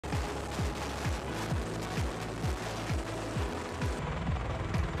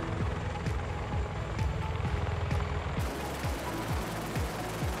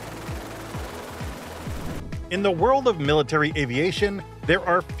In the world of military aviation, there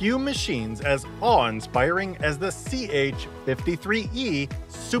are few machines as awe-inspiring as the CH-53E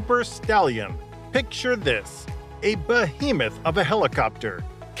Super Stallion. Picture this: a behemoth of a helicopter,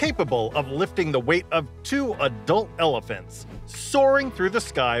 capable of lifting the weight of 2 adult elephants, soaring through the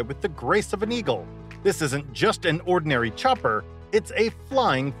sky with the grace of an eagle. This isn't just an ordinary chopper, it's a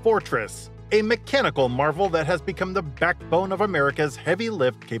flying fortress, a mechanical marvel that has become the backbone of America's heavy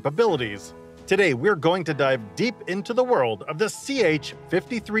lift capabilities. Today, we're going to dive deep into the world of the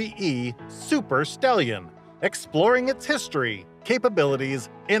CH-53E Super Stallion, exploring its history, capabilities,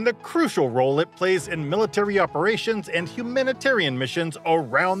 and the crucial role it plays in military operations and humanitarian missions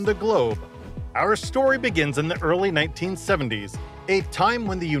around the globe. Our story begins in the early 1970s, a time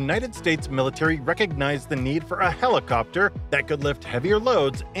when the United States military recognized the need for a helicopter that could lift heavier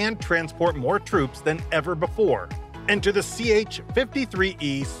loads and transport more troops than ever before. Enter the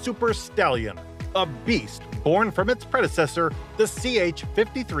CH-53E Super Stallion, a beast born from its predecessor, the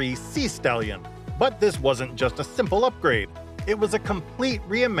CH-53C Stallion. But this wasn't just a simple upgrade. It was a complete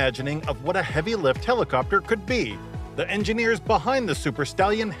reimagining of what a heavy lift helicopter could be. The engineers behind the Super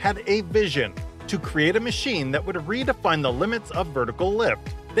Stallion had a vision to create a machine that would redefine the limits of vertical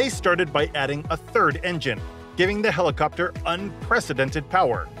lift. They started by adding a third engine, giving the helicopter unprecedented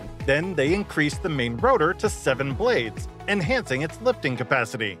power. Then they increased the main rotor to 7 blades, enhancing its lifting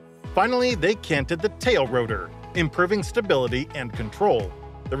capacity. Finally, they canted the tail rotor, improving stability and control.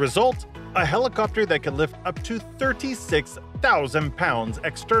 The result? A helicopter that could lift up to 36,000 pounds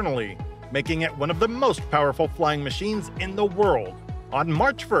externally, making it one of the most powerful flying machines in the world. On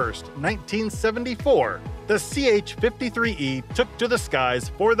March 1st, 1974, the CH-53E took to the skies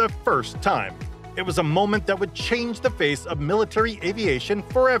for the first time. It was a moment that would change the face of military aviation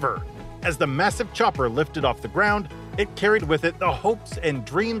forever. As the massive chopper lifted off the ground, it carried with it the hopes and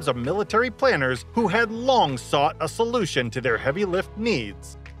dreams of military planners who had long sought a solution to their heavy lift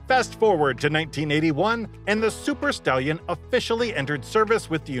needs. Fast forward to 1981, and the Super Stallion officially entered service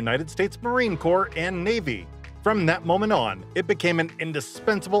with the United States Marine Corps and Navy. From that moment on, it became an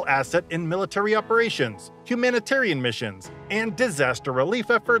indispensable asset in military operations, humanitarian missions, and disaster relief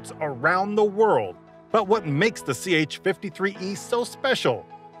efforts around the world. But what makes the CH-53E so special?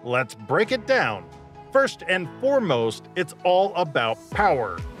 Let's break it down. First and foremost, it's all about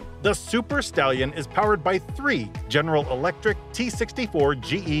power. The Super Stallion is powered by 3 General Electric T64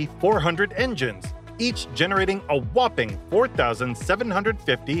 GE 400 engines, each generating a whopping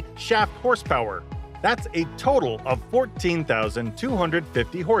 4,750 shaft horsepower. That's a total of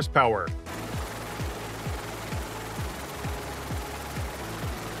 14,250 horsepower.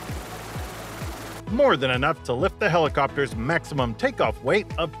 More than enough to lift the helicopter's maximum takeoff weight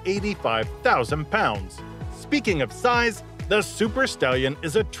of 85,000 pounds. Speaking of size, the Super Stallion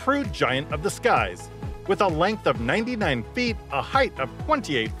is a true giant of the skies. With a length of 99 feet, a height of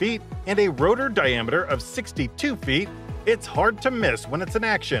 28 feet, and a rotor diameter of 62 feet, it's hard to miss when it's in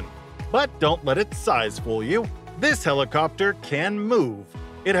action. But don't let its size fool you. This helicopter can move.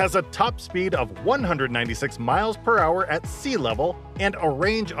 It has a top speed of 196 miles per hour at sea level and a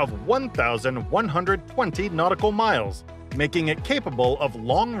range of 1,120 nautical miles, making it capable of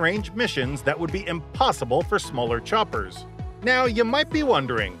long-range missions that would be impossible for smaller choppers. Now, you might be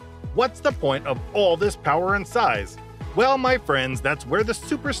wondering, what's the point of all this power and size? Well, my friends, that's where the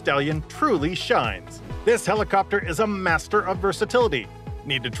Super Stallion truly shines. This helicopter is a master of versatility.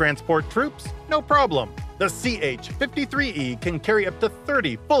 Need to transport troops? No problem. The CH-53E can carry up to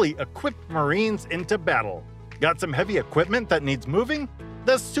 30 fully equipped Marines into battle. Got some heavy equipment that needs moving?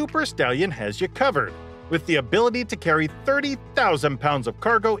 The Super Stallion has you covered, with the ability to carry 30,000 pounds of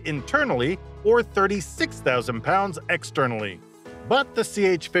cargo internally or 36,000 pounds externally. But the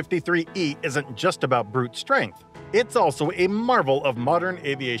CH-53E isn't just about brute strength. It's also a marvel of modern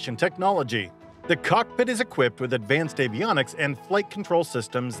aviation technology. The cockpit is equipped with advanced avionics and flight control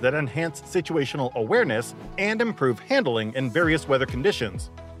systems that enhance situational awareness and improve handling in various weather conditions.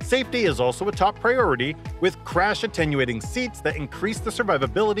 Safety is also a top priority, with crash-attenuating seats that increase the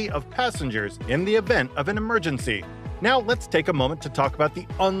survivability of passengers in the event of an emergency. Now let's take a moment to talk about the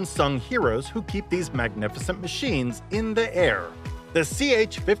unsung heroes who keep these magnificent machines in the air. The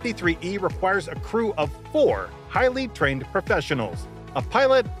CH-53E requires a crew of 4 highly trained professionals: a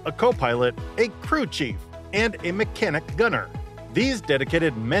pilot, a co-pilot, a crew chief, and a mechanic gunner. These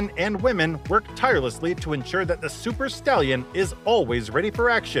dedicated men and women work tirelessly to ensure that the Super Stallion is always ready for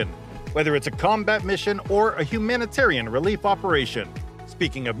action, whether it's a combat mission or a humanitarian relief operation.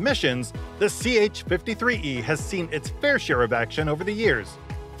 Speaking of missions, the CH-53E has seen its fair share of action over the years.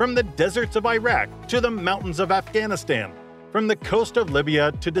 From the deserts of Iraq to the mountains of Afghanistan, From the coast of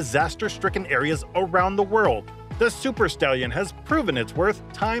Libya to disaster-stricken areas around the world, the Super Stallion has proven its worth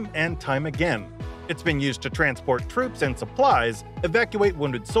time and time again. It's been used to transport troops and supplies, evacuate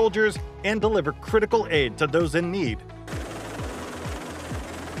wounded soldiers, and deliver critical aid to those in need.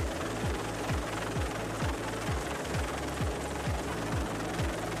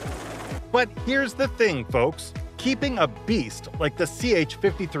 But here's the thing, folks. Keeping a beast like the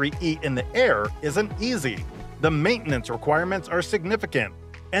CH-53E in the air isn't easy. The maintenance requirements are significant,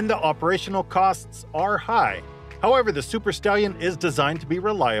 and the operational costs are high. However, the Super Stallion is designed to be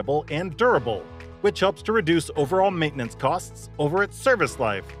reliable and durable, which helps to reduce overall maintenance costs over its service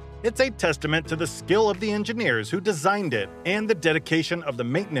life. It's a testament to the skill of the engineers who designed it and the dedication of the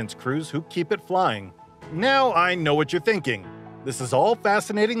maintenance crews who keep it flying. Now I know what you're thinking. This is all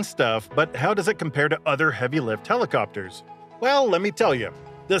fascinating stuff, but how does it compare to other heavy-lift helicopters? Well, let me tell you.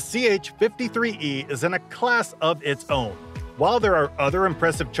 The CH-53E is in a class of its own. While there are other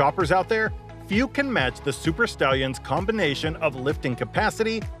impressive choppers out there, few can match the Super Stallion's combination of lifting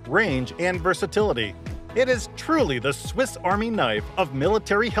capacity, range, and versatility. It is truly the Swiss Army knife of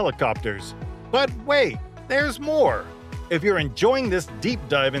military helicopters. But wait, there's more! If you're enjoying this deep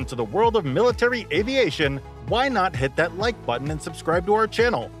dive into the world of military aviation, why not hit that like button and subscribe to our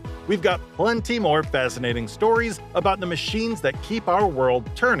channel? We've got plenty more fascinating stories about the machines that keep our world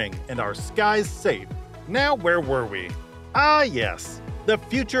turning and our skies safe. Now, where were we? Ah yes, the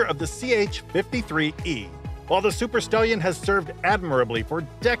future of the CH-53E. While the Super Stallion has served admirably for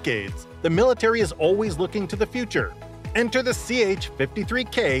decades, the military is always looking to the future. Enter the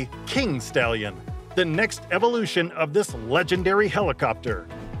CH-53K King Stallion, the next evolution of this legendary helicopter.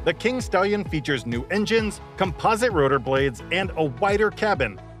 The King Stallion features new engines, composite rotor blades, and a wider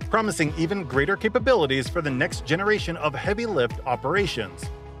cabin, promising even greater capabilities for the next generation of heavy-lift operations.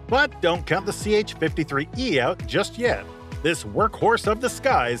 But don't count the CH-53E out just yet. This workhorse of the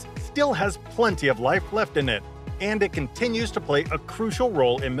skies still has plenty of life left in it, and it continues to play a crucial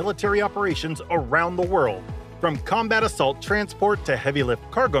role in military operations around the world. From combat assault transport to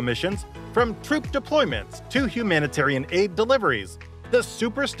heavy-lift cargo missions, from troop deployments to humanitarian aid deliveries, the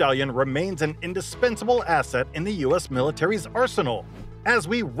Super Stallion remains an indispensable asset in the U.S. military's arsenal. As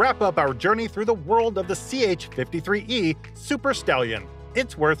we wrap up our journey through the world of the CH-53E Super Stallion,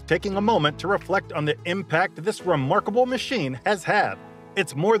 it's worth taking a moment to reflect on the impact this remarkable machine has had.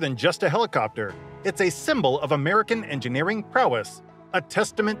 It's more than just a helicopter. It's a symbol of American engineering prowess, a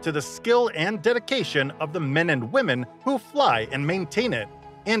testament to the skill and dedication of the men and women who fly and maintain it,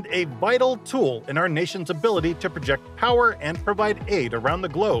 and a vital tool in our nation's ability to project power and provide aid around the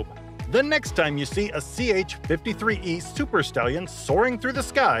globe. The next time you see a CH-53E Super Stallion soaring through the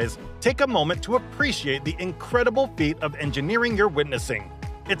skies, take a moment to appreciate the incredible feat of engineering you're witnessing.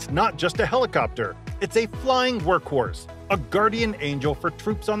 It's not just a helicopter, it's a flying workhorse, a guardian angel for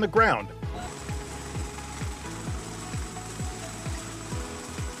troops on the ground,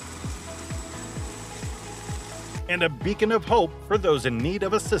 and a beacon of hope for those in need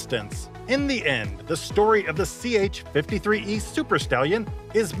of assistance. In the end, the story of the CH-53E Super Stallion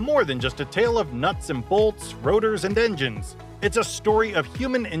is more than just a tale of nuts and bolts, rotors, and engines. It's a story of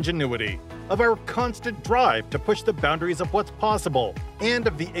human ingenuity, of our constant drive to push the boundaries of what's possible, and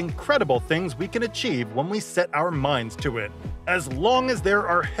of the incredible things we can achieve when we set our minds to it. As long as there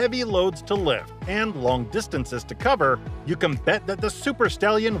are heavy loads to lift and long distances to cover, you can bet that the Super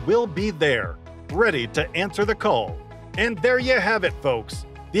Stallion will be there, ready to answer the call. And there you have it, folks.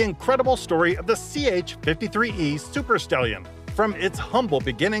 The incredible story of the CH-53E Super Stallion, from its humble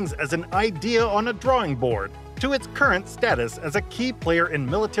beginnings as an idea on a drawing board to its current status as a key player in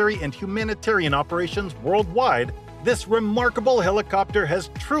military and humanitarian operations worldwide. This remarkable helicopter has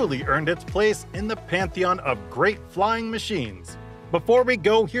truly earned its place in the pantheon of great flying machines. Before we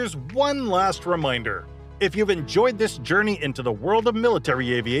go, here's one last reminder. If you've enjoyed this journey into the world of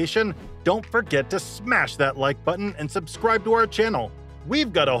military aviation, don't forget to smash that like button and subscribe to our channel.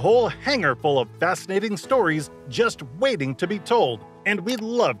 We've got a whole hangar full of fascinating stories just waiting to be told, and we'd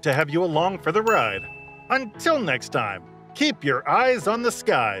love to have you along for the ride. Until next time, keep your eyes on the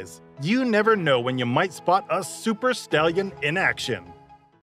skies. You never know when you might spot a Super Stallion in action.